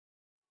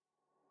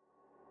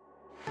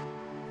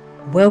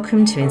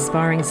Welcome to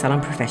Inspiring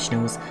Salon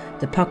Professionals,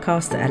 the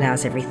podcast that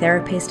allows every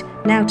therapist,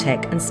 nail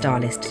tech and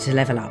stylist to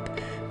level up,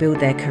 build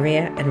their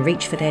career and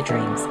reach for their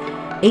dreams.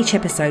 Each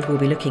episode will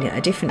be looking at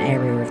a different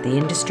area of the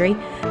industry,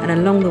 and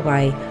along the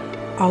way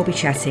I'll be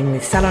chatting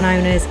with salon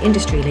owners,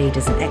 industry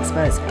leaders and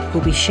experts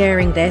who'll be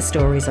sharing their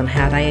stories on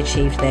how they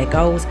achieved their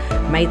goals,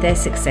 made their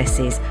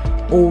successes,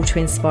 all to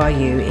inspire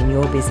you in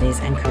your business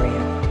and career.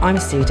 I'm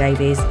Sue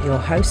Davies, your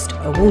host,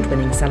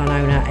 award-winning salon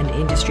owner and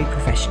industry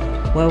professional.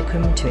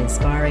 Welcome to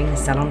Inspiring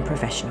Salon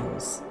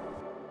Professionals.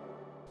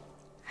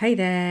 Hey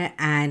there,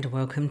 and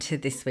welcome to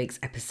this week's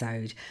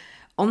episode.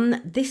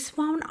 On this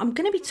one, I'm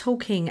going to be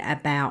talking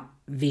about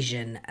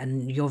vision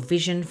and your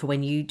vision for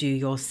when you do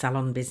your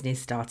salon business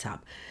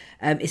startup.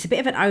 It's a bit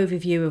of an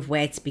overview of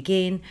where to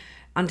begin,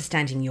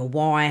 understanding your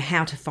why,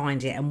 how to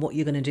find it, and what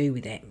you're going to do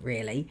with it,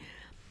 really.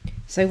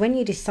 So when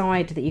you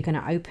decide that you're going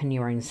to open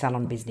your own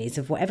salon business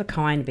of whatever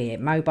kind, be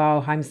it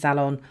mobile, home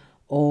salon,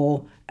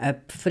 or a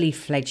fully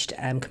fledged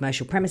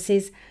commercial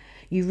premises,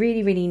 you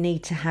really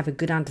need to have a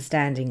good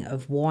understanding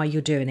of why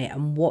you're doing it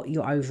and what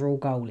your overall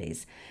goal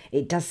is.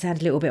 It does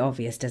sound a little bit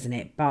obvious, doesn't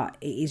it? But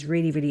it is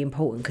really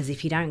important, because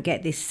if you don't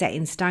get this set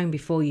in stone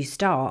before you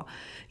start,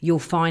 you'll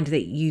find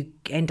that you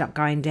end up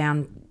going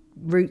down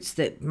routes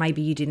that maybe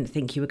you didn't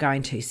think you were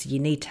going to. So you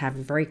need to have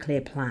a very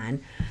clear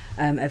plan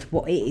of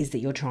what it is that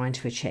you're trying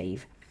to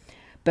achieve.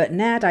 But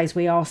nowadays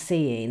we are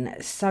seeing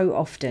so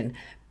often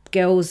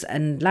girls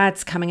and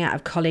lads coming out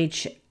of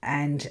college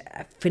and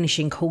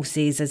finishing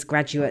courses as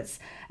graduates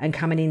and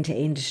coming into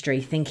industry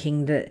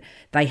thinking that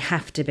they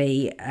have to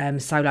be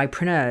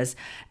solopreneurs.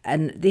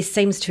 And this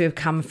seems to have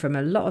come from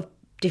a lot of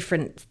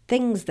different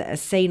things that are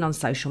seen on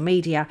social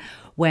media,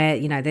 where,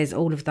 you know, there's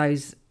all of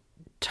those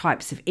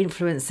types of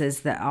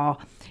influencers that are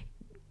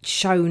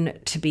shown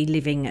to be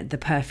living the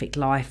perfect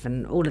life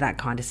and all of that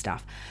kind of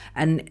stuff.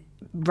 And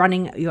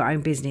running your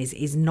own business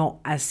is not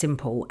as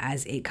simple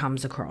as it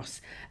comes across.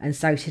 And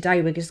so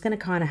today we're just going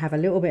to kind of have a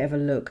little bit of a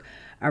look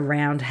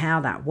around how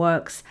that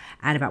works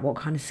and about what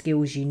kind of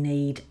skills you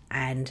need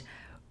and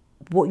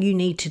what you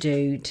need to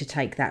do to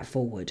take that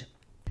forward.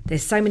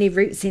 There's so many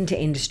routes into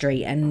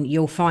industry, and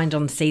you'll find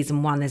on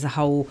season 1 there's a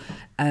whole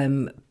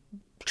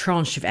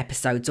tranche of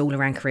episodes all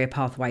around career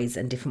pathways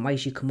and different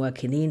ways you can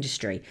work in the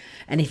industry.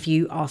 And if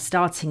you are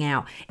starting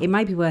out, it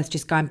may be worth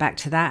just going back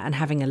to that and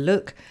having a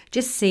look,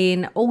 just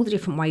seeing all the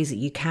different ways that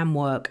you can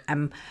work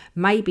and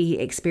maybe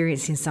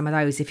experiencing some of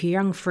those. If you're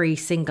young, free,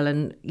 single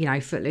and, you know,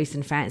 footloose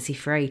and fancy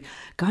free,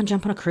 go and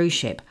jump on a cruise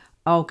ship.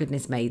 Oh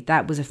goodness me,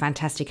 that was a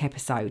fantastic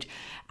episode.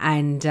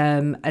 And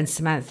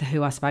Samantha,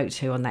 who I spoke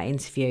to on that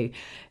interview,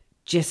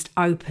 just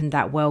opened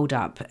that world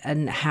up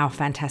and how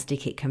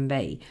fantastic it can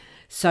be.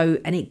 So,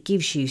 and it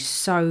gives you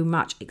so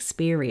much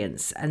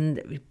experience,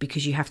 and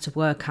because you have to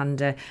work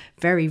under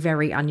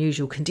very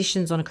unusual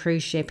conditions on a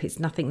cruise ship. It's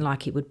nothing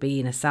like it would be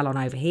in a salon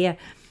over here.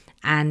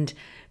 And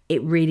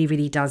it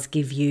really does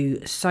give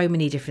you so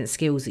many different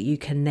skills that you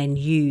can then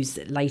use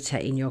later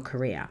in your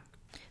career.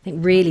 I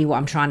think really what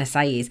I'm trying to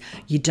say is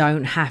you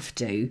don't have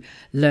to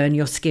learn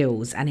your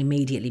skills and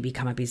immediately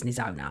become a business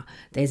owner.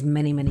 There's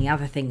many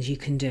other things you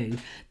can do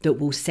that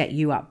will set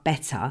you up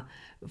better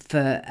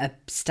for a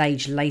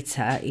stage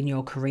later in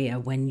your career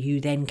when you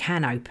then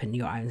can open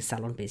your own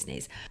salon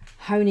business.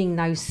 Honing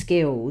those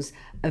skills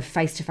of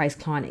face-to-face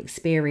client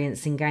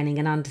experience and gaining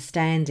an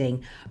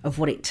understanding of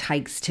what it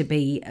takes to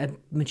be a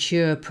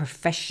mature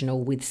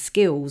professional with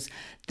skills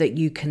that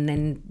you can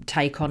then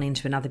take on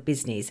into another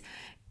business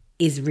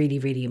is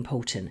really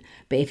important.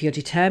 But if you're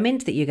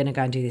determined that you're going to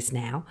go and do this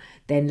now,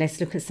 then let's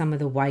look at some of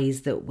the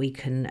ways that we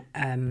can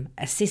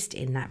assist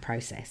in that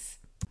process.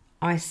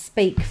 I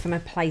speak from a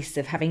place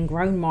of having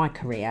grown my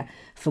career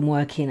from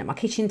working at my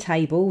kitchen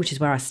table, which is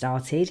where I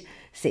started,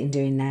 sitting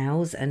doing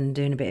nails and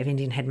doing a bit of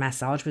Indian head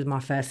massage was my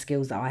first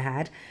skills that I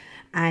had.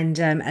 And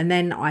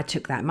then I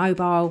took that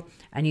mobile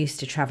and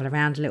used to travel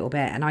around a little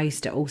bit. And I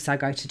used to also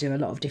go to do a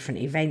lot of different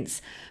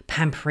events,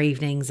 pamper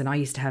evenings. And I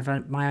used to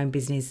have my own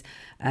business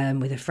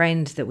with a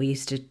friend that we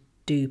used to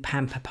do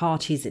pamper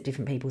parties at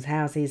different people's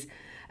houses.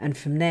 And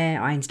from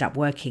there, I ended up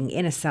working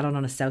in a salon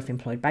on a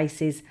self-employed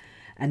basis.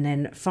 And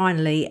then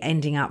finally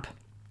ending up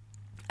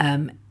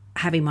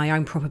having my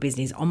own proper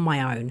business on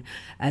my own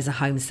as a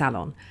home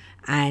salon.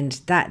 And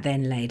that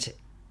then led,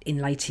 in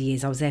later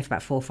years, I was there for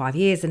about 4 or 5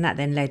 years, and that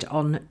then led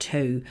on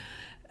to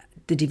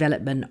the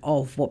development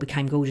of what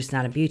became Gorgeous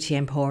Nail and Beauty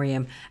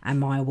Emporium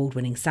and my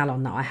award-winning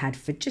salon that I had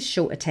for just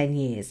short of 10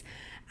 years.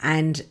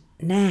 And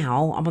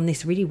now I'm on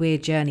this really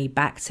weird journey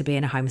back to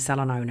being a home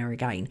salon owner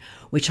again,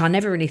 which I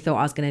never really thought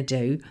I was going to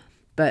do.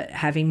 But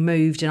having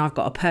moved, and I've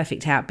got a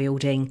perfect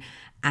outbuilding,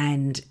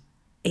 and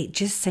it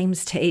just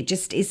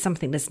is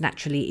something that's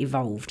naturally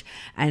evolved.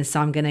 And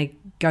so I'm going to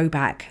go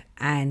back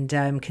and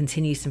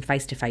continue some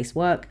face-to-face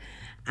work,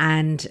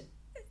 and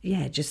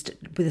just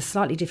with a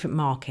slightly different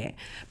market.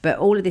 But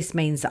all of this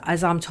means that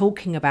as I'm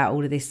talking about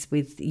all of this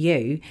with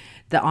you,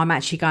 that I'm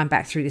actually going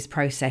back through this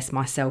process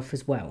myself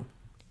as well.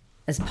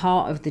 as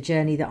part of the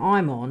journey that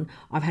I'm on,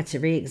 I've had to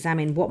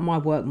re-examine what my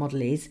work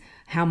model is,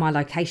 how my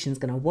location's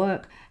going to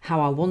work,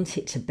 how I want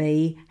it to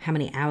be, how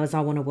many hours I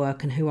want to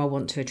work, and who I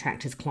want to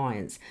attract as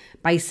clients.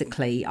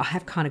 Basically, I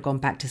have kind of gone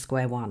back to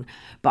square one.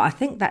 But I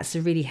think that's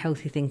a really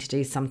healthy thing to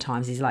do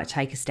sometimes, is like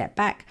take a step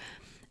back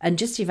and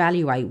just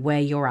evaluate where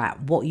you're at,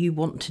 what you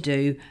want to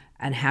do,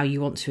 and how you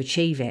want to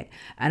achieve it.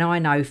 And I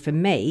know for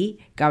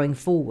me, going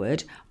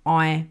forward,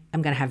 I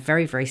am going to have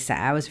very, very set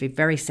hours with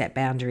very set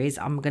boundaries.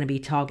 I'm going to be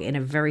targeting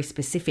a very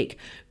specific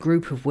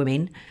group of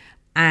women,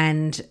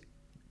 and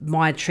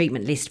my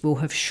treatment list will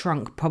have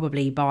shrunk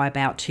probably by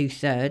about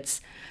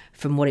 2/3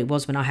 from what it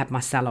was when I had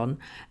my salon.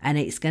 And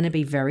it's going to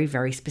be very,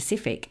 very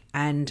specific.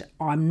 And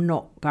I'm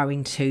not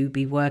going to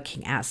be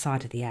working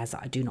outside of the hours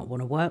that I do not want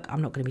to work.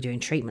 I'm not going to be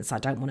doing treatments I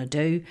don't want to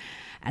do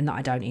and that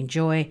I don't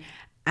enjoy.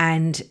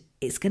 And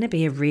it's going to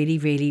be a really,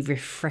 really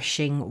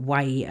refreshing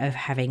way of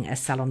having a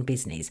salon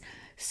business.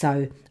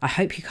 So I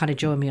hope you kind of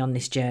join me on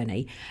this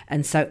journey.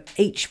 And so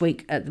each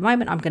week at the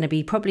moment, I'm going to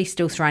be probably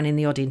still throwing in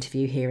the odd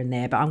interview here and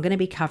there, but I'm going to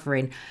be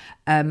covering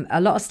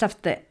a lot of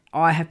stuff that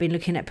I have been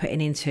looking at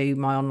putting into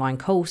my online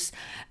course.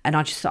 And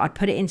I just thought I'd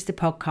put it into the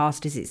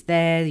podcast as it's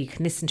there. You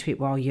can listen to it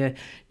while you're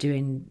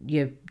doing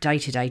your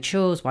day-to-day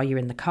chores, while you're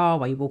in the car,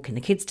 while you're walking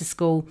the kids to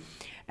school.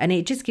 And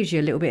it just gives you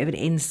a little bit of an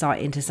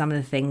insight into some of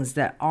the things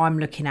that I'm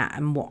looking at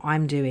and what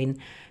I'm doing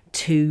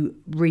to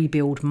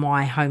rebuild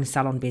my home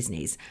salon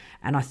business.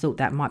 And I thought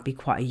that might be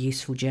quite a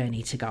useful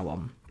journey to go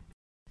on.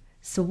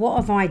 So what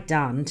have I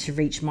done to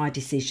reach my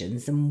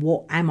decisions, and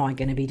what am I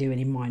going to be doing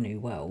in my new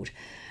world?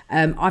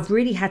 I've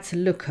really had to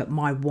look at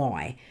my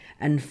why,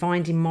 and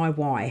finding my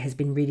why has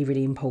been really,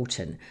 really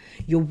important.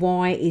 Your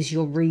why is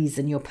your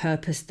reason, your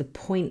purpose, the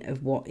point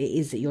of what it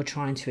is that you're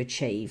trying to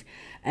achieve.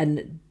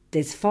 And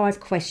there's 5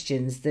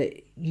 questions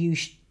that you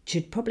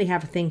should probably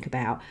have a think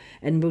about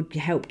and would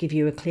help give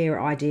you a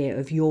clearer idea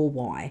of your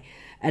why.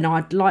 And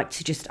I'd like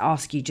to just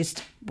ask you,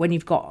 just when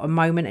you've got a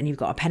moment and you've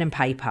got a pen and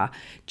paper,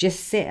 just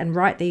sit and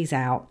write these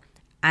out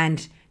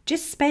and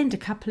just spend a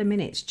couple of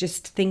minutes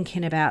just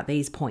thinking about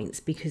these points,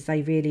 because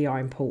they really are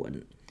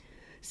important.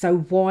 So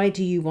why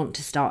do you want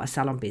to start a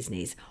salon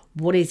business?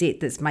 What is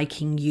it that's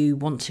making you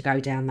want to go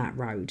down that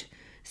road?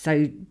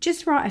 So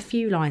just write a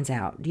few lines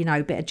out,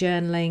 a bit of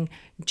journaling,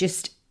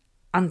 just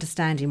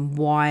understanding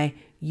why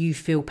you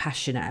feel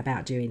passionate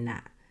about doing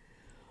that.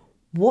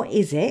 What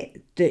is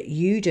it that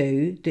you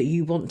do that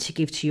you want to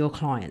give to your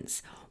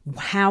clients?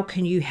 How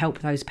can you help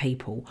those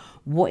people?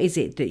 What is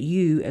it that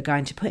you are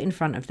going to put in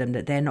front of them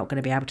that they're not going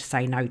to be able to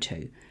say no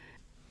to?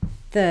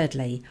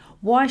 Thirdly,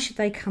 why should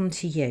they come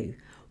to you?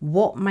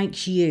 What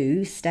makes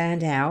you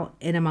stand out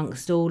in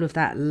amongst all of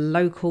that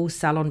local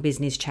salon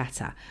business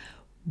chatter?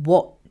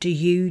 What do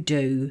you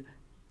do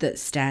that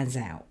stands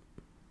out?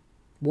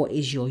 What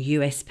is your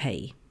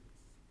USP?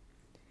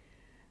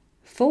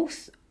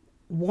 Fourth,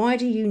 why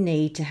do you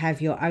need to have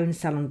your own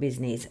salon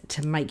business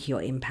to make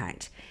your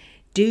impact?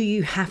 Do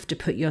you have to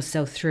put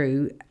yourself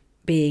through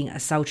being a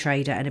sole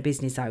trader and a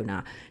business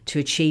owner to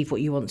achieve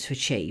what you want to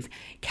achieve?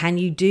 Can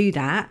you do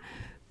that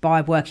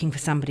by working for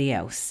somebody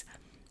else?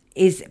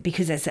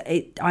 Because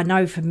I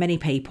know for many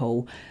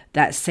people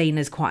that's seen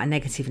as quite a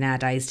negative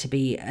nowadays to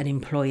be an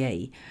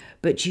employee,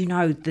 but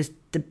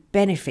the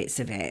benefits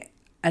of it,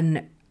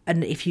 and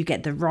if you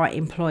get the right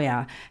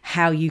employer,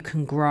 how you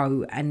can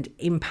grow and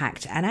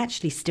impact and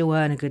actually still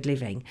earn a good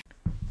living.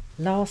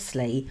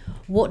 Lastly,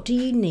 what do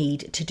you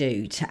need to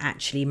do to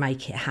actually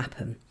make it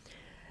happen?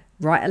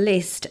 Write a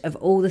list of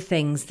all the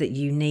things that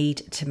you need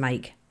to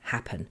make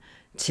happen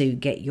to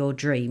get your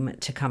dream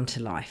to come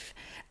to life.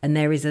 And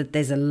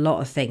there's a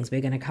lot of things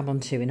we're going to come on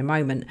to in a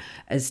moment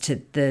as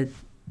to the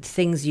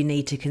things you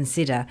need to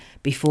consider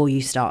before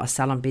you start a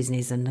salon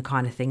business, and the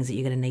kind of things that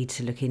you're going to need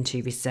to look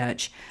into,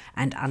 research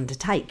and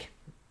undertake.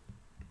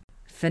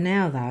 For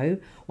now though,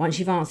 once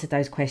you've answered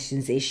those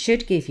questions, it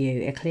should give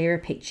you a clearer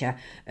picture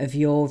of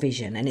your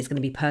vision, and it's going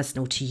to be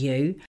personal to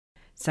you.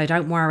 So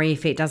don't worry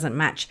if it doesn't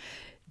match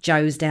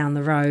Joe's down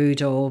the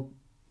road or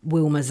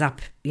Wilma's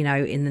up,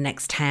 in the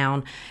next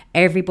town.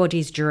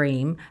 Everybody's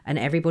dream and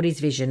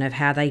everybody's vision of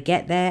how they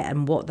get there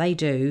and what they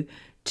do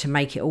to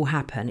make it all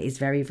happen is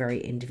very, very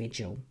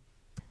individual.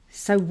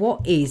 So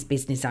what is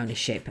business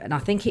ownership? And I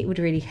think it would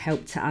really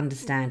help to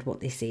understand what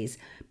this is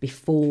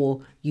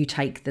before you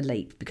take the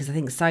leap, because I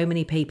think so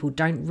many people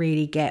don't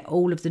really get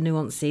all of the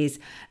nuances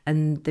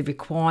and the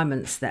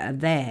requirements that are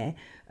there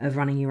of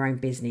running your own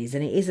business.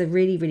 And it is a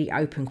really, really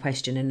open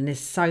question, and there's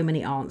so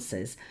many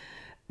answers.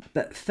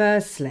 But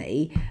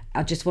firstly,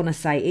 I just want to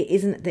say it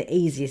isn't the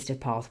easiest of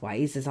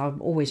pathways, as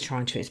I'm always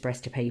trying to express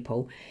to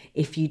people,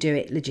 if you do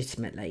it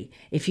legitimately.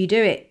 If you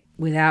do it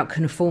without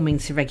conforming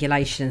to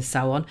regulation and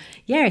so on,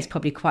 it's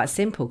probably quite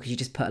simple, because you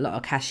just put a lot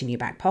of cash in your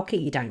back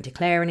pocket, you don't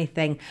declare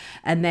anything,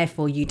 and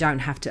therefore you don't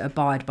have to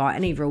abide by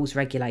any rules,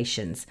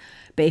 regulations.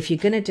 But if you're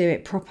going to do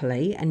it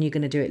properly and you're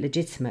going to do it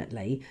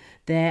legitimately,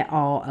 there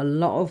are a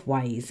lot of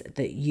ways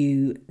that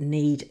you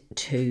need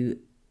to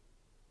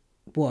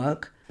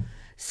work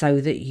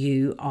so that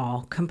you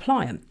are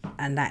compliant.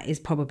 And that is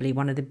probably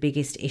one of the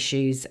biggest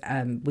issues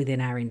within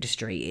our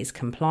industry, is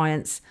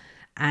compliance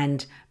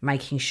and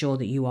making sure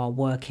that you are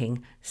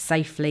working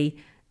safely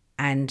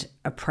and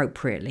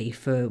appropriately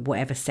for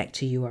whatever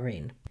sector you are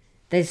in.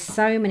 There's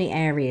so many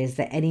areas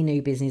that any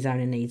new business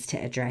owner needs to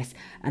address,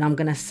 and I'm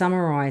going to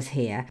summarise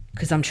here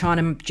because I'm trying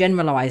to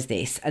generalise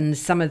this, and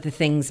some of the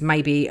things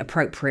may be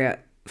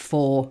appropriate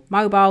for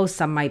mobile,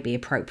 some may be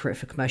appropriate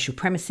for commercial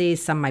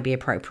premises, some may be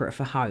appropriate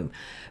for home.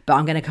 But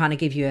I'm going to kind of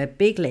give you a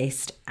big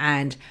list,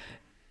 and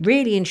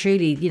really and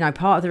truly,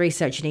 part of the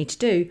research you need to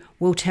do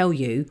will tell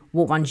you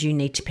what ones you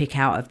need to pick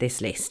out of this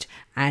list.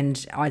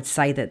 And I'd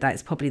say that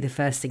that's probably the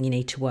first thing you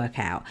need to work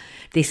out.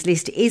 This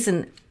list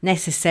isn't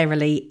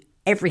necessarily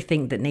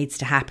everything that needs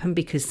to happen,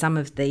 because some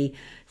of the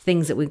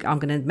things that I'm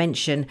going to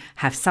mention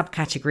have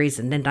subcategories,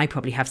 and then they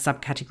probably have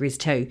subcategories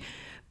too.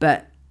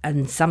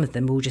 And some of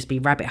them will just be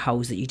rabbit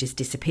holes that you just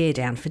disappear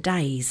down for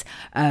days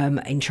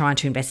in trying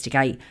to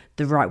investigate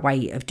the right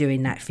way of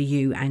doing that for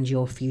you and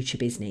your future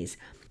business.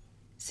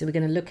 So we're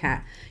going to look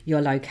at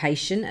your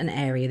location and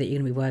area that you're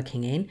going to be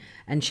working in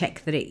and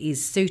check that it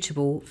is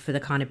suitable for the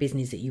kind of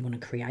business that you want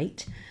to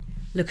create.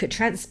 Look at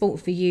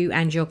transport for you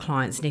and your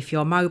clients. And if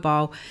you're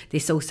mobile,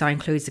 this also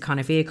includes the kind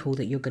of vehicle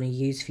that you're going to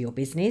use for your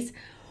business.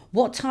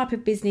 What type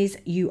of business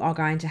you are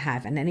going to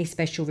have and any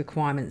special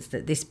requirements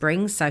that this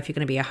brings. So if you're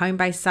going to be a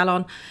home-based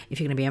salon, if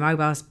you're going to be a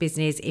mobile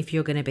business, if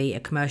you're going to be a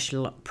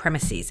commercial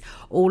premises,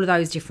 all of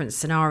those different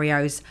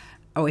scenarios,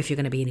 or if you're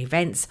going to be in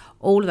events,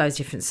 all of those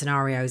different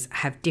scenarios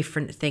have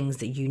different things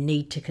that you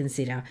need to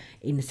consider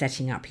in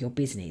setting up your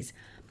business.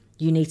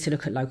 You need to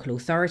look at local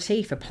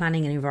authority for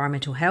planning and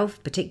environmental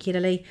health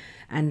particularly,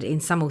 and in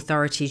some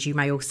authorities you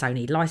may also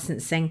need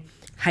licensing.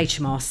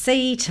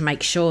 HMRC to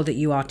make sure that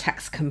you are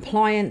tax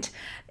compliant.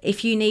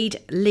 If you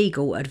need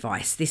legal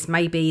advice, this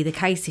may be the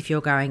case if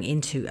you're going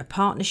into a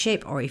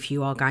partnership or if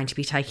you are going to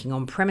be taking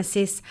on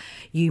premises,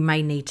 you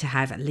may need to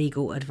have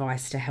legal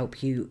advice to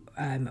help you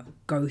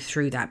go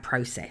through that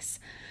process.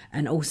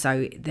 And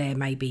also there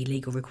may be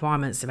legal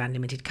requirements around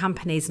limited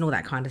companies and all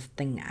that kind of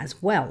thing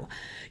as well.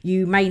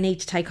 You may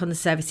need to take on the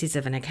services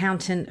of an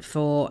accountant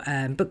for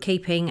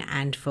bookkeeping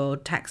and for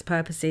tax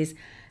purposes.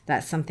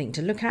 That's something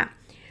to look at.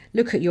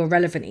 Look at your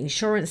relevant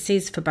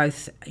insurances for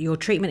both your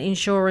treatment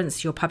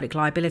insurance, your public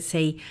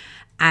liability,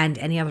 and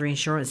any other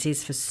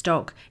insurances for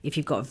stock. If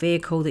you've got a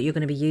vehicle that you're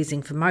going to be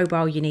using for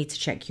mobile, you need to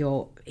check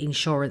your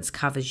insurance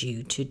covers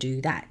you to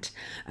do that.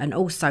 And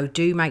also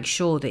do make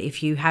sure that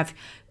if you have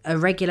a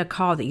regular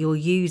car that you're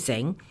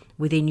using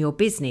within your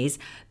business,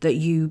 that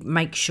you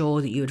make sure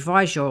that you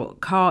advise your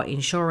car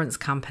insurance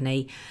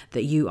company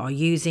that you are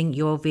using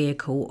your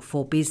vehicle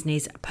for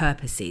business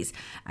purposes.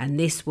 And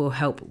this will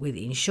help with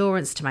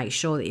insurance to make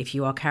sure that if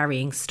you are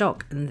carrying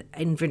stock and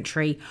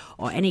inventory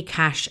or any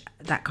cash,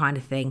 that kind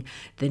of thing,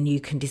 then you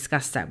can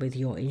discuss that with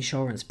your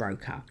insurance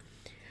broker.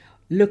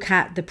 Look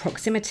at the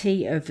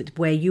proximity of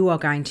where you are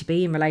going to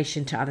be in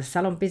relation to other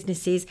salon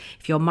businesses.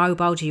 If you're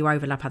mobile, do you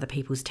overlap other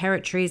people's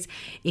territories?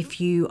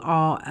 If you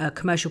are a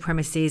commercial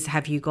premises,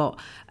 have you got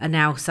a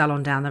nail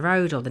salon down the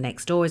road, or the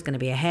next door is going to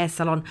be a hair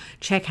salon?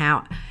 Check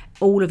out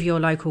all of your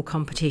local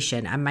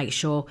competition and make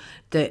sure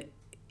that,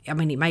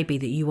 it may be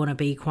that you want to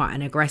be quite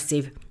an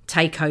aggressive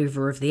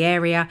takeover of the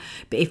area,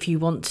 but if you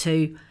want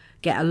to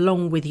get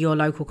along with your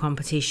local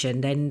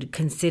competition, then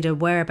consider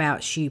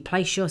whereabouts you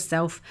place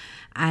yourself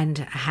and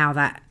how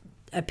that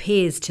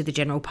appears to the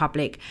general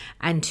public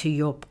and to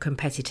your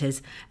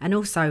competitors, and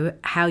also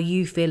how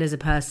you feel as a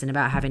person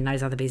about having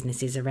those other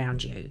businesses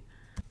around you.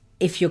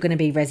 If you're going to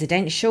be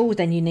residential,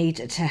 then you need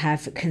to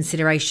have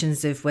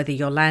considerations of whether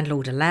your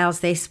landlord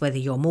allows this, whether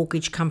your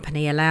mortgage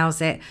company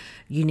allows it.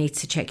 You need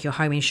to check your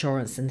home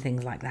insurance and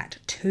things like that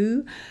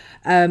too.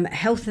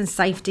 Health and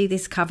safety,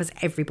 this covers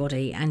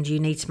everybody, and you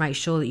need to make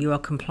sure that you are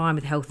complying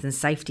with health and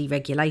safety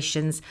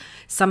regulations.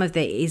 Some of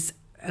it is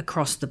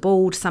across the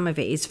board, some of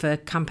it is for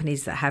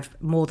companies that have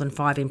more than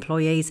 5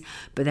 employees,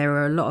 but there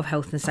are a lot of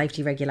health and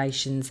safety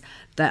regulations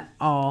that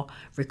are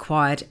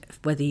required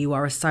whether you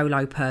are a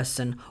solo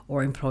person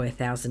or employ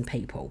 1,000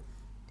 people.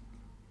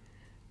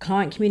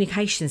 Client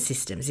communication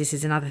systems, this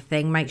is another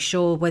thing. Make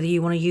sure whether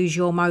you want to use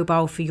your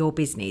mobile for your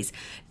business,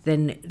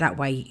 then that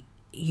way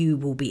you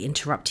will be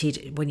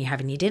interrupted when you're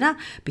having your dinner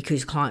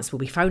because clients will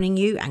be phoning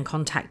you and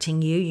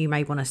contacting you. You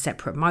may want a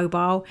separate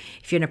mobile.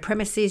 If you're in a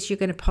premises, you're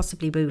going to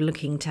possibly be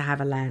looking to have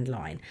a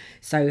landline.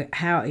 So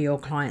how are your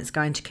clients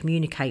going to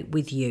communicate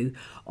with you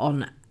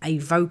on a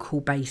vocal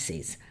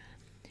basis?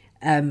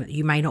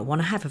 You may not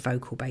want to have a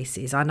vocal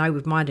basis. I know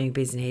with my new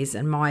business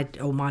and my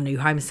new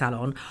home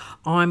salon,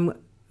 I'm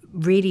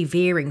really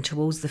veering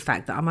towards the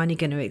fact that I'm only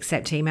going to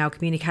accept email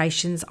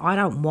communications. I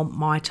don't want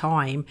my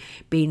time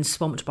being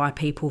swamped by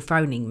people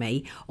phoning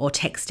me or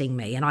texting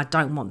me, and I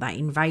don't want that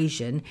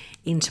invasion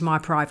into my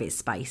private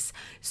space.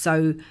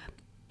 So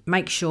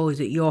make sure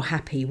that you're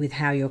happy with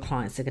how your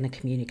clients are going to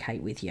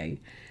communicate with you.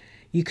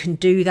 You can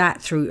do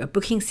that through a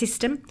booking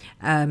system.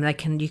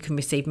 You can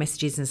receive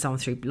messages and so on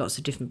through lots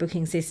of different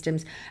booking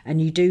systems,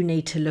 and you do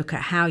need to look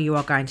at how you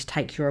are going to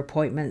take your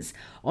appointments.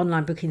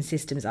 Online booking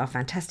systems are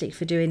fantastic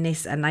for doing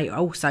this, and they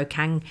also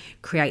can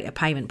create a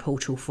payment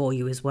portal for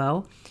you as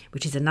well,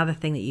 which is another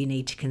thing that you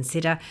need to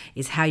consider,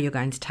 is how you're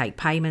going to take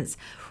payments,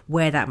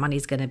 where that money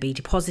is going to be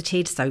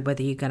deposited. So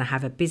whether you're going to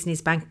have a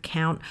business bank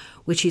account,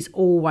 which is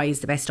always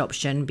the best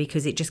option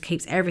because it just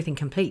keeps everything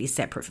completely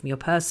separate from your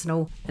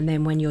personal. And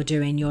then when you're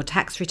doing your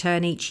tax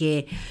return each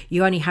year,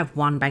 you only have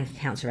one bank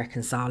account to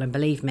reconcile. And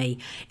believe me,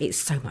 it's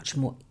so much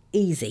more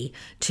easy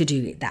to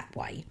do it that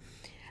way.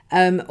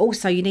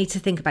 Also, you need to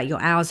think about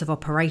your hours of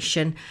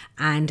operation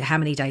and how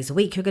many days a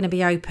week you're going to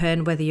be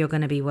open, whether you're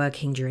going to be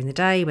working during the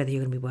day, whether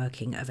you're going to be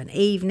working of an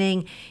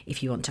evening,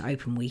 if you want to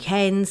open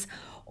weekends.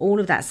 All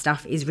of that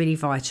stuff is really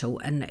vital,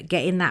 and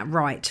getting that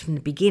right from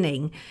the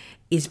beginning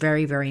is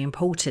very, very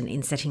important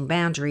in setting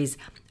boundaries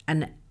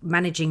and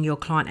managing your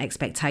client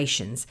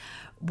expectations.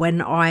 When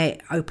I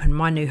open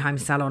my new home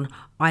salon,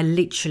 I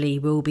literally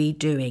will be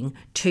doing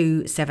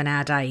 2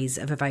 7-hour days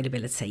of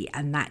availability,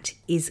 and that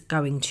is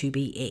going to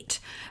be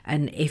it.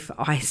 And if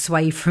I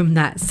sway from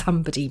that,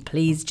 somebody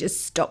please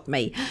just stop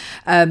me.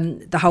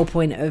 The whole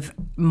point of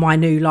my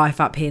new life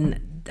up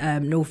in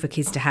Norfolk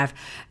is to have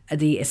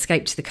the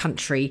escape to the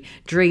country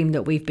dream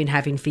that we've been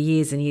having for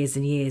years and years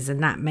and years,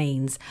 and that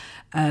means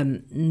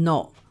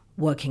not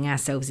working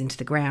ourselves into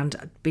the ground.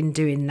 I've been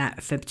doing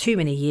that for too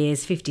many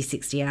years,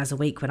 50-60 hours a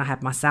week when I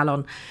had my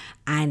salon,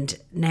 and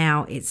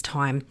now it's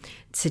time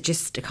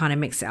to kind of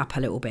mix it up a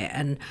little bit.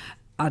 And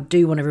I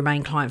do want to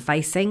remain client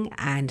facing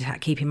and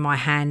keeping my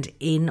hand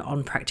in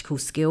on practical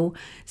skill.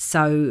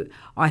 So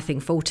I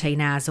think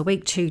 14 hours a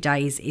week, 2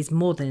 days is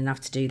more than enough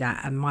to do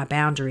that. And my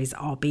boundaries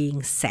are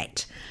being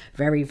set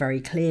very,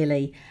 very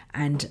clearly.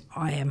 And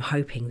I am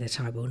hoping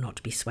that I will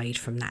not be swayed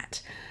from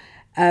that.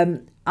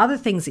 Other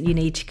things that you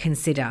need to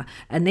consider,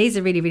 and these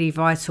are really, really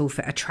vital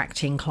for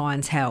attracting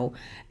clientele,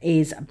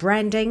 is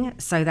branding.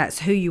 So that's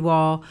who you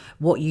are,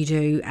 what you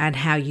do, and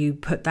how you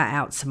put that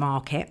out to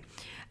market.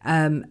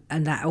 And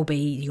that will be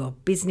your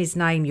business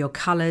name, your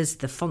colours,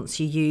 the fonts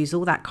you use,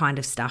 all that kind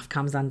of stuff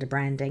comes under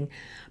branding.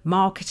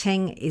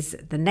 Marketing is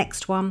the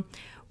next one,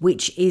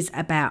 which is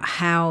about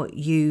how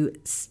you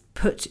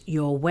put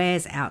your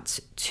wares out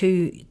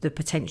to the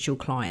potential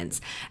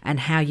clients and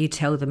how you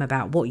tell them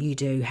about what you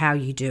do, how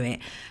you do it,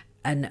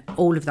 and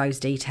all of those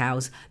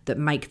details that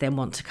make them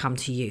want to come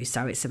to you.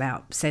 So it's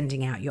about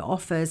sending out your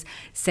offers,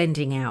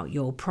 sending out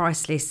your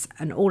price lists,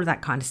 and all of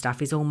that kind of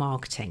stuff is all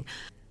marketing.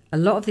 A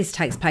lot of this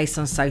takes place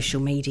on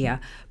social media,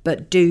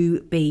 but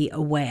do be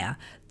aware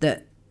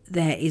that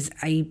there is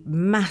a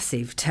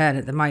massive turn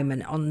at the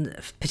moment,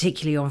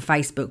 particularly on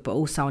Facebook, but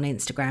also on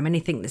Instagram,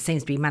 anything that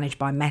seems to be managed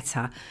by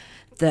Meta,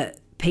 that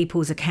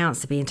people's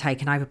accounts are being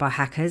taken over by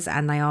hackers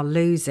and they are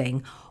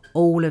losing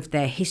all of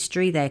their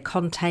history, their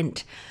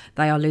content.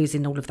 They are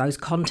losing all of those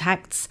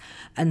contacts.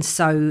 And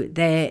so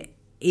there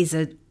is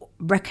a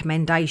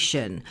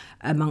recommendation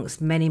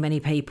amongst many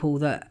people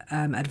that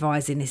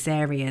advise in this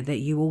area that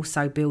you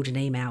also build an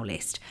email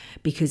list,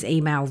 because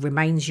email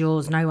remains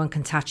yours. No one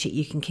can touch it.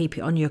 You can keep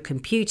it on your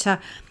computer,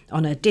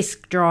 on a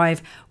disk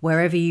drive,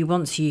 wherever you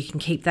want to. You can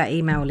keep that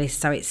email list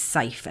so it's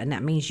safe, and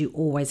that means you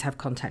always have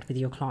contact with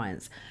your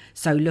clients.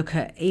 So look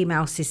at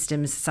email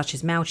systems such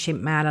as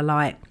MailChimp,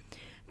 MailerLite.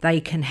 They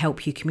can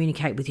help you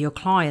communicate with your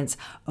clients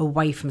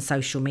away from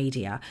social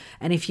media.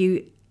 And if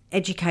you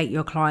educate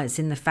your clients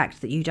in the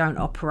fact that you don't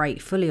operate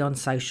fully on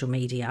social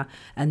media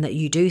and that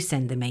you do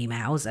send them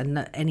emails, and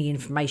that any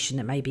information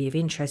that may be of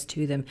interest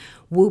to them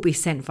will be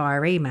sent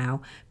via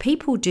email,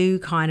 people do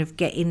kind of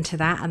get into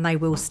that and they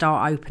will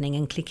start opening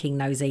and clicking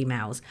those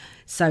emails.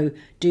 So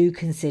do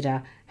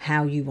consider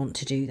how you want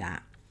to do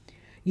that.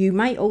 You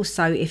may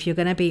also, if you're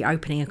going to be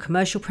opening a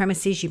commercial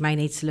premises, you may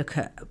need to look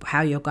at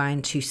how you're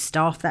going to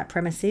staff that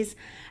premises,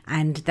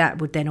 and that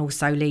would then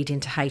also lead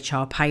into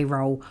HR,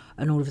 payroll,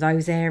 and all of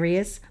those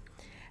areas.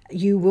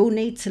 You will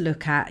need to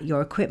look at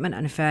your equipment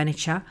and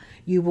furniture.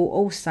 You will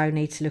also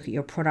need to look at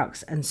your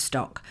products and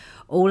stock.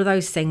 All of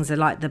those things are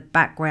like the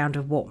background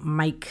of what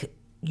make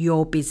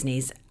your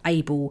business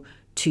able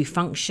to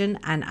function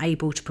and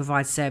able to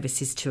provide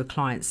services to a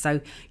client. So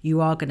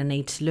you are going to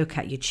need to look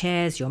at your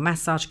chairs, your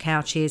massage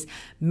couches,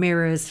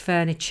 mirrors,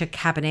 furniture,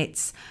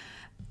 cabinets,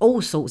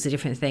 all sorts of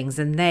different things.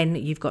 And then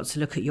you've got to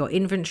look at your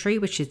inventory,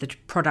 which is the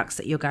products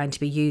that you're going to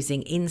be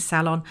using in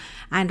salon,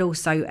 and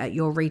also at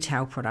your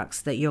retail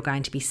products that you're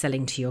going to be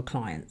selling to your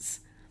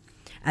clients.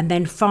 And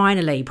then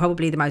finally,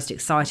 probably the most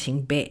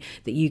exciting bit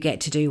that you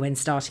get to do when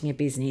starting a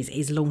business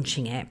is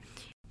launching it.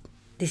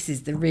 This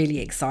is the really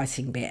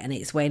exciting bit, and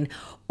it's when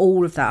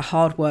all of that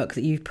hard work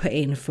that you've put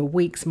in for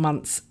weeks,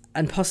 months,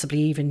 and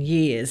possibly even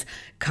years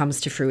comes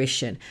to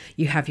fruition.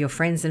 You have your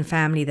friends and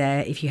family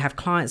there. If you have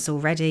clients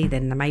already,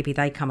 then maybe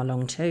they come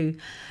along too.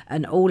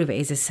 And all of it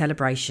is a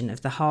celebration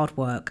of the hard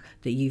work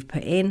that you've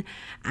put in,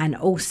 and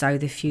also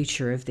the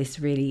future of this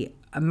really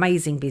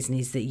amazing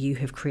business that you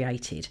have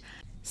created.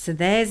 So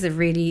there's a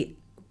really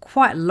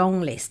quite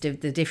long list of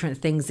the different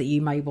things that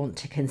you may want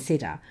to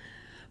consider.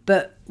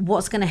 But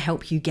what's going to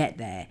help you get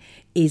there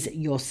is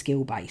your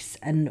skill base.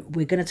 And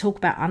we're going to talk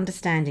about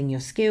understanding your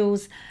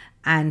skills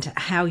and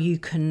how you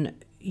can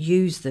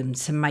use them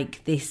to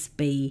make this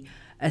be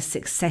a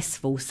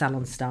successful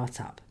salon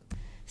startup.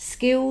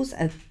 Skills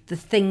are the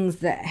things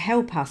that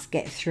help us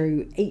get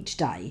through each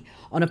day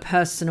on a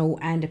personal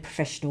and a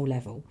professional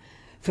level.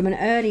 From an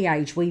early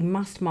age, we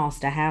must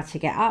master how to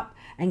get up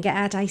and get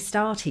our day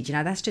started. You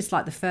know, that's just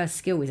like the first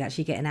skill is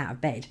actually getting out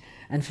of bed.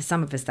 And for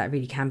some of us, that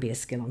really can be a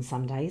skill on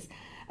some days.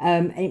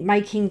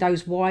 Making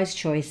those wise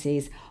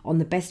choices on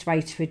the best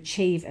way to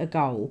achieve a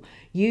goal,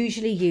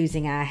 usually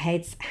using our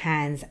heads,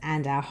 hands,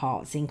 and our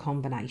hearts in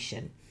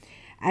combination.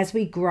 As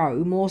we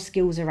grow, more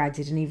skills are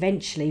added, and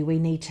eventually we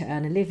need to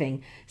earn a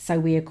living, so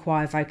we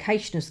acquire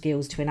vocational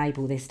skills to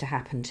enable this to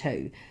happen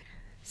too.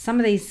 Some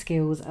of these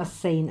skills are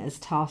seen as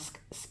task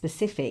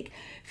specific.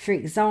 For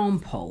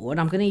example, and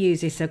I'm going to use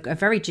this a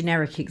very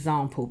generic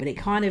example, but it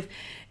kind of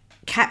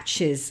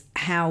captures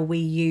how we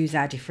use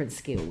our different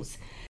skills.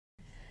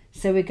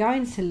 So we're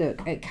going to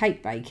look at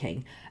cake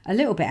baking, a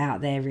little bit out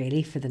there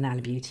really for the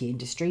nail beauty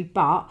industry,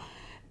 but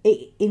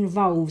it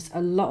involves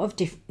a lot of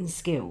different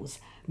skills,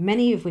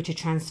 many of which are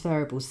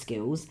transferable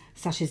skills,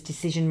 such as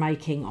decision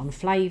making on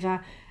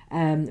flavour,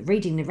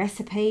 reading the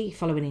recipe,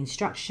 following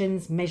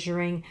instructions,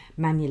 measuring,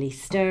 manually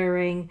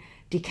stirring,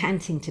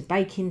 decanting to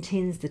baking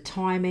tins, the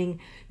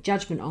timing,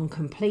 judgment on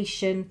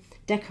completion,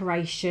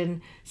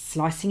 decoration,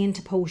 slicing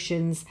into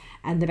portions,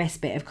 and the best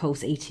bit, of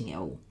course, eating it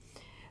all.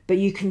 But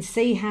you can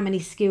see how many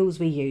skills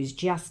we use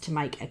just to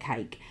make a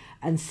cake,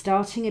 and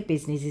starting a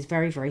business is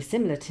very, very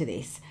similar to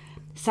this.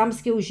 Some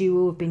skills you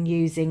will have been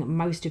using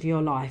most of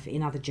your life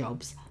in other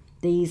jobs.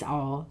 These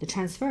are the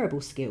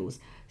transferable skills.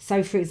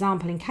 So, for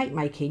example, in cake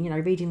making,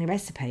 reading the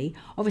recipe,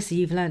 obviously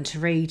you've learned to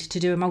read to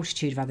do a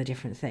multitude of other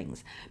different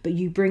things, but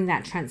you bring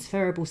that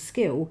transferable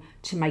skill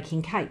to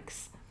making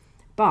cakes.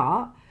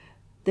 But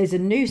there's a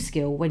new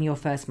skill when you're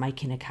first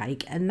making a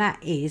cake, and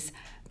that is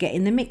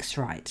getting the mix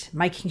right,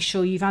 making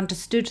sure you've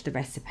understood the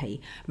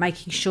recipe,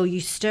 making sure you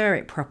stir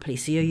it properly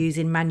so you're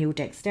using manual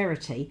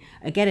dexterity.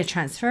 Again, a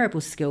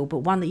transferable skill, but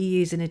one that you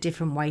use in a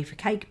different way for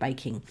cake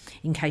baking,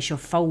 in case you're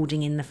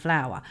folding in the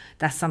flour.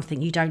 That's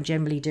something you don't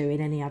generally do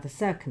in any other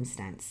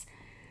circumstance.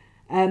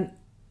 But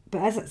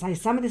as I say,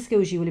 some of the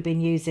skills you will have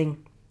been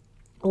using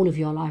all of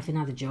your life in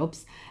other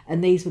jobs,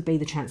 and these would be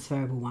the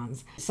transferable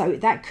ones. So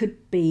that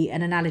could be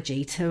an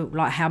analogy to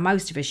like how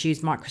most of us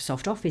use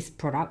Microsoft Office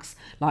products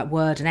like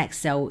Word and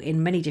Excel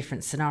in many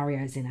different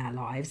scenarios in our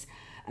lives,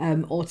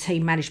 or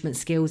team management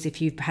skills if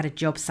you've had a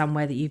job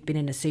somewhere that you've been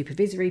in a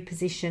supervisory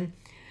position.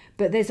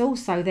 But there's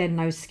also then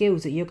those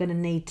skills that you're going to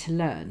need to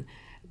learn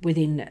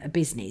within a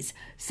business,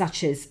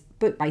 such as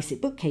basic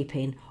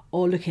bookkeeping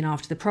or looking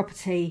after the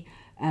property,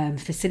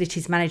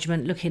 facilities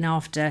management, looking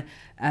after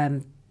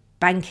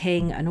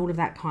banking and all of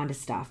that kind of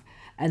stuff,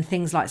 and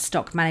things like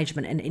stock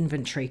management and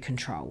inventory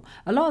control.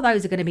 A lot of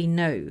those are going to be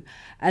new,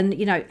 and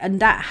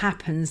and that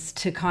happens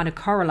to kind of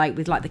correlate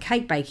with like the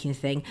cake baking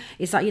thing.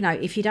 It's like,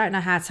 if you don't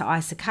know how to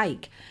ice a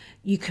cake,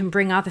 you can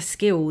bring other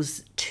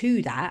skills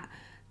to that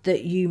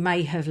you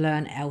may have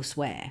learned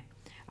elsewhere.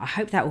 I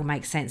hope that will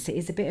make sense.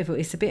 It's a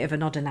bit of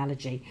an odd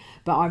analogy,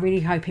 but I really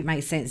hope it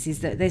makes sense.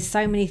 Is that there's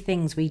so many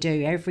things we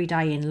do every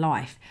day in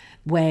life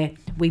where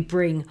we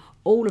bring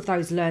all of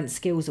those learnt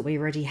skills that we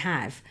already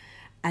have,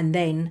 and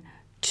then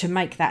to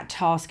make that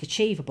task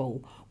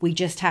achievable, we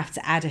just have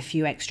to add a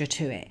few extra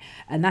to it.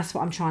 And that's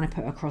what I'm trying to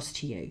put across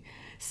to you.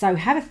 So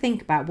have a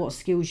think about what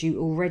skills you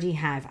already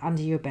have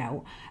under your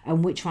belt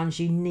and which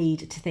ones you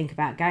need to think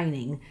about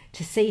gaining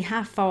to see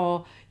how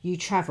far you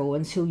travel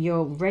until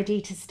you're ready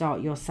to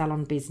start your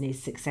salon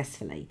business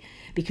successfully.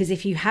 Because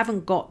if you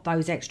haven't got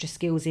those extra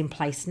skills in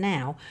place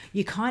now,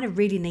 you kind of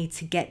really need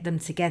to get them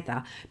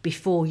together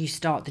before you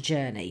start the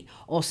journey,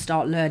 or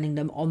start learning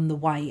them on the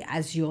way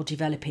as you're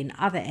developing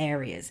other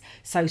areas.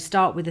 So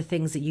start with the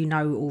things that you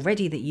know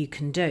already that you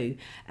can do,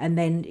 and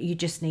then you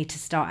just need to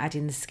start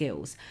adding the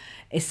skills.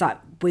 It's like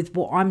with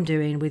what I'm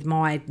doing with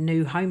my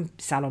new home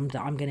salon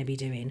that I'm going to be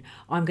doing,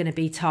 I'm going to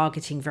be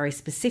targeting very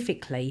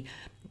specifically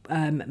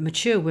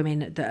mature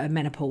women that are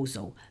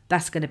menopausal.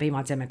 That's going to be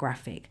my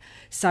demographic.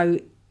 So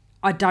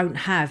I don't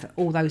have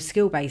all those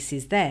skill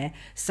bases there.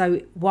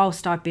 So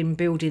whilst I've been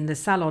building the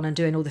salon and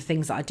doing all the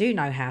things that I do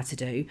know how to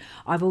do,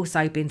 I've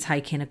also been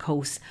taking a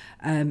course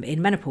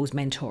in menopause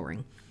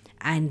mentoring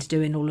and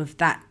doing all of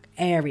that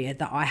area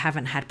that I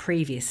haven't had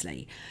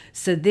previously.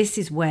 So this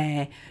is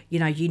where,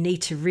 you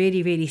need to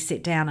really, really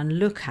sit down and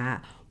look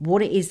at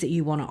what it is that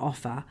you want to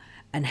offer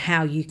and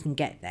how you can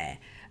get there.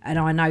 And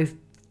I know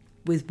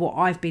with what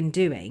I've been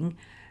doing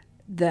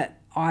that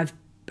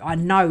I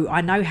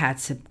know how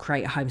to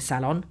create a home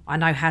salon. I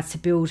know how to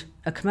build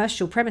a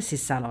commercial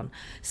premises salon.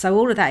 So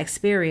all of that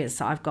experience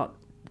that I've got,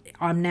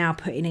 I'm now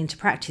putting into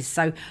practice.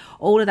 So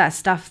all of that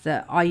stuff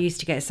that I used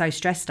to get so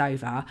stressed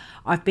over,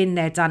 I've been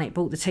there, done it,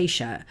 bought the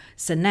t-shirt.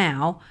 So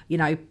now,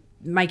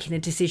 making a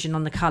decision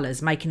on the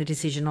colours, making a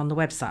decision on the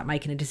website,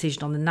 making a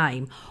decision on the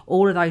name,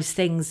 all of those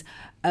things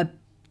are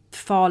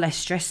far less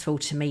stressful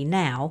to me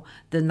now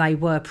than they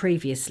were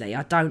previously.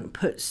 I don't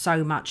put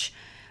so much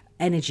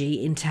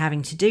energy into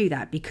having to do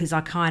that because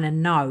I kind of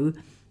know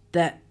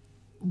that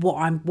what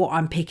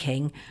I'm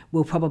picking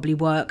will probably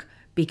work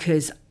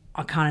because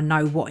I kind of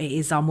know what it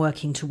is I'm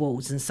working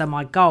towards. And so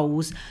my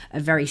goals are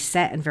very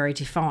set and very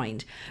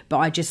defined, but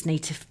I just need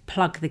to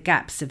plug the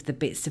gaps of the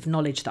bits of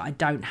knowledge that I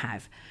don't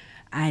have.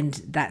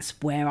 And that's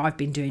where I've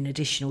been doing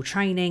additional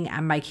training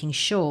and making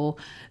sure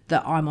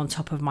that I'm on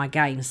top of my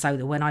game so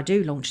that when I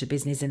do launch the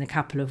business in a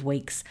couple of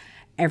weeks,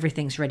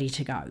 everything's ready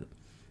to go.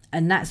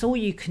 And that's all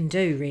you can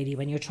do really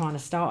when you're trying to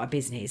start a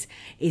business,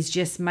 is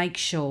just make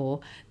sure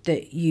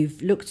that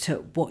you've looked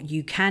at what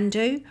you can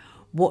do,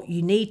 what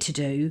you need to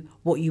do,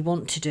 what you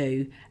want to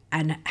do,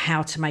 and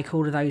how to make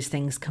all of those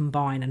things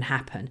combine and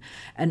happen.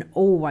 And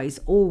always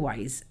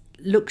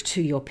look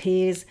to your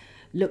peers,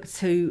 look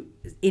to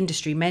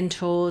industry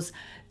mentors,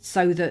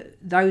 so that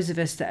those of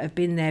us that have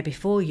been there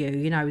before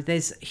you,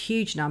 there's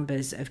huge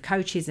numbers of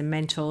coaches and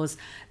mentors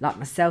like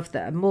myself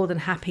that are more than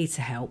happy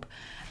to help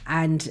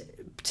and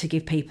to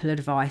give people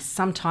advice.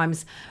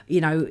 Sometimes,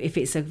 if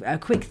it's a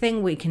quick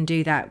thing, we can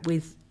do that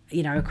with,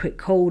 a quick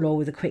call or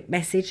with a quick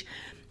message.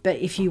 But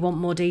if you want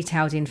more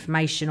detailed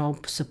information or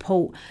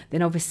support,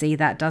 then obviously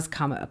that does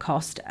come at a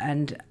cost,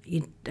 and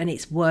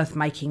it's worth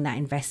making that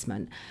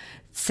investment.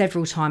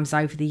 Several times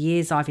over the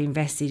years, I've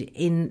invested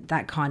in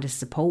that kind of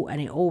support, and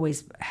it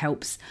always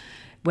helps,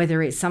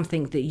 whether it's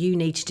something that you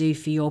need to do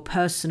for your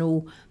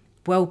personal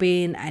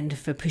well-being and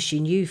for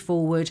pushing you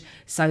forward,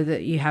 so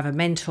that you have a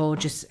mentor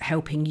just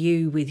helping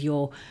you with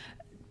your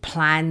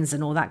plans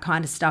and all that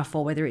kind of stuff,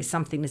 or whether it's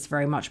something that's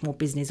very much more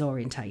business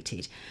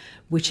orientated.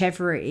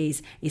 Whichever it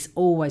is, it's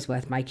always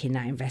worth making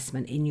that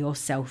investment in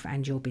yourself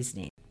and your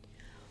business.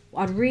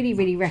 What I'd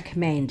really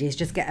recommend is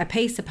just get a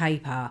piece of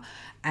paper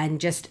and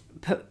just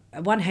put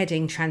one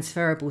heading,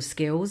 transferable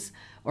skills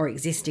or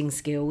existing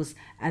skills,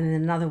 and then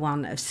another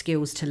one of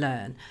skills to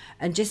learn.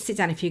 And just sit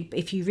down,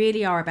 if you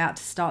really are about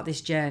to start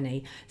this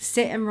journey,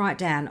 sit and write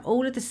down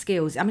all of the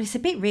skills. I mean, it's a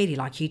bit really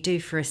like you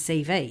do for a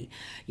CV.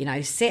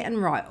 Sit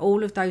and write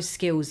all of those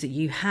skills that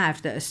you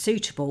have that are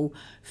suitable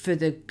for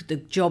the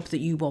job that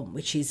you want,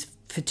 which is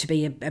to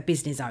be a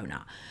business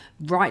owner.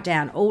 Write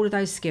down all of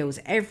those skills,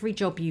 every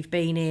job you've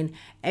been in,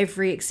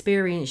 every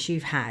experience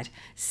you've had.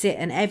 Sit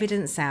and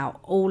evidence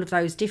out all of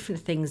those different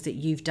things that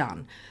you've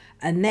done,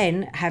 and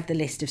then have the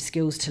list of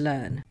skills to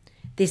learn.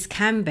 This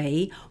can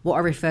be what I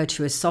refer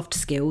to as soft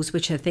skills,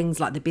 which are things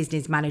like the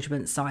business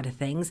management side of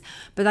things,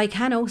 but they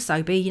can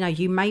also be,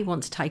 you may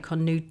want to take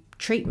on new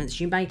treatments,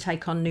 you may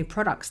take on new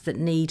products that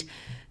need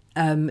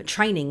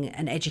training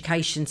and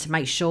education to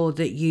make sure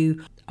that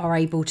you are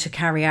able to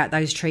carry out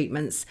those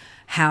treatments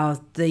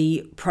how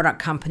the product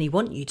company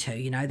want you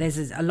to.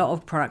 There's a lot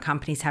of product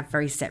companies have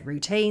very set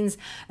routines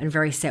and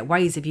very set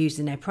ways of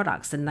using their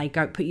products, and they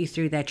go put you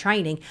through their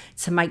training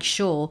to make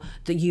sure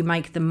that you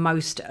make the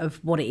most of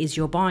what it is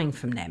you're buying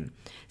from them.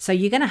 So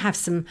you're going to have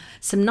some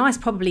nice,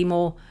 probably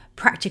more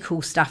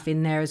practical stuff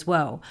in there as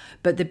well.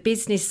 But the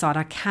business side,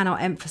 I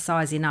cannot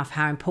emphasize enough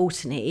how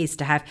important it is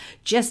to have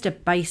just a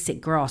basic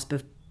grasp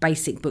of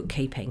basic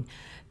bookkeeping,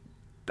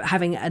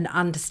 having an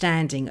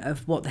understanding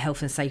of what the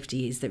health and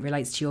safety is that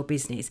relates to your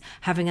business,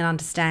 having an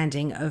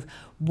understanding of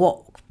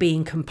what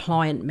being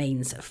compliant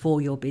means for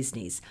your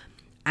business.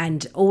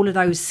 And all of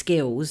those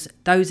skills,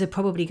 those are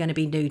probably going to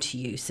be new to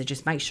you. So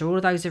just make sure all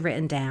of those are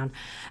written down.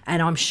 And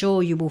I'm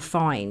sure you will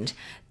find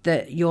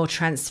that your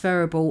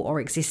transferable or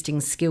existing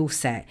skill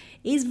set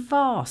is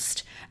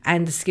vast,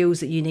 and the skills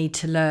that you need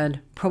to learn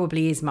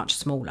probably is much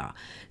smaller.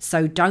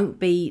 So don't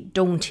be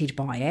daunted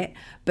by it,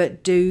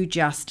 but do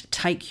just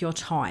take your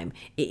time.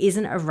 It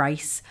isn't a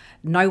race.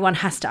 No one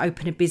has to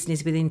open a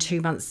business within 2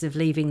 months of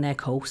leaving their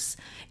course.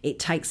 It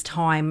takes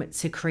time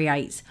to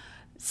create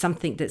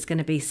something that's going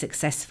to be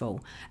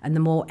successful, and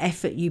the more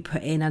effort you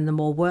put in and the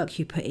more work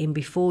you put in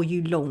before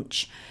you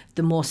launch,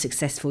 the more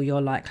successful you're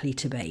likely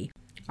to be.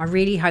 I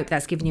really hope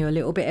that's given you a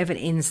little bit of an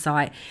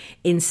insight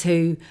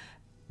into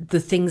the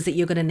things that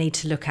you're going to need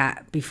to look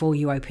at before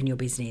you open your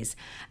business,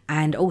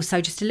 and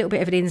also just a little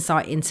bit of an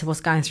insight into what's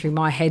going through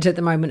my head at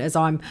the moment as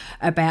I'm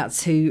about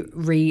to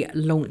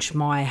relaunch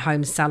my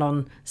home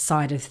salon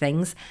side of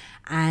things.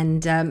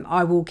 And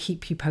I will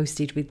keep you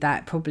posted with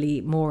that,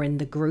 probably more in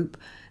the group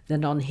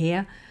than on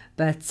here,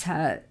 but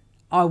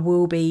I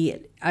will be,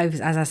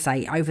 as I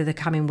say, over the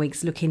coming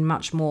weeks looking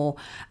much more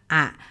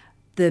at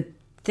the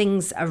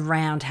things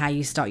around how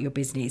you start your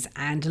business,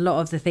 and a lot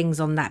of the things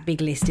on that big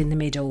list in the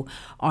middle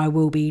I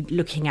will be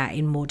looking at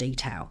in more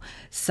detail.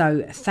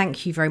 So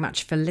thank you very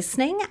much for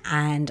listening,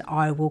 and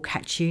I will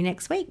catch you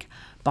next week.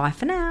 Bye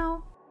for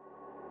now.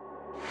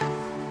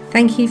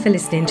 Thank you for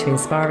listening to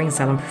Inspiring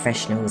Salon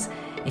Professionals.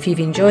 If you've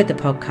enjoyed the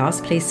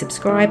podcast, please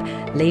subscribe,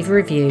 leave a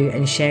review,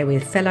 and share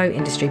with fellow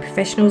industry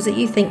professionals that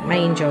you think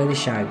may enjoy the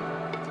show.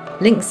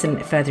 Links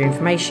and further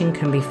information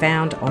can be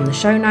found on the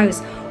show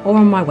notes or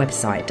on my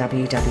website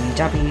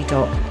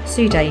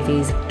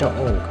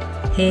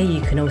www.suedavies.org. Here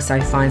you can also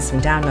find some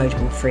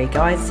downloadable free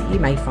guides that you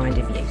may find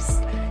of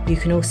use. You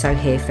can also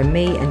hear from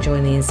me and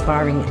join the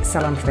inspiring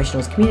salon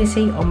professionals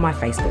community on my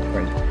Facebook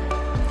group.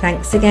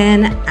 Thanks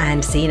again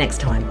and see you next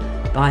time.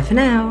 Bye for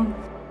now.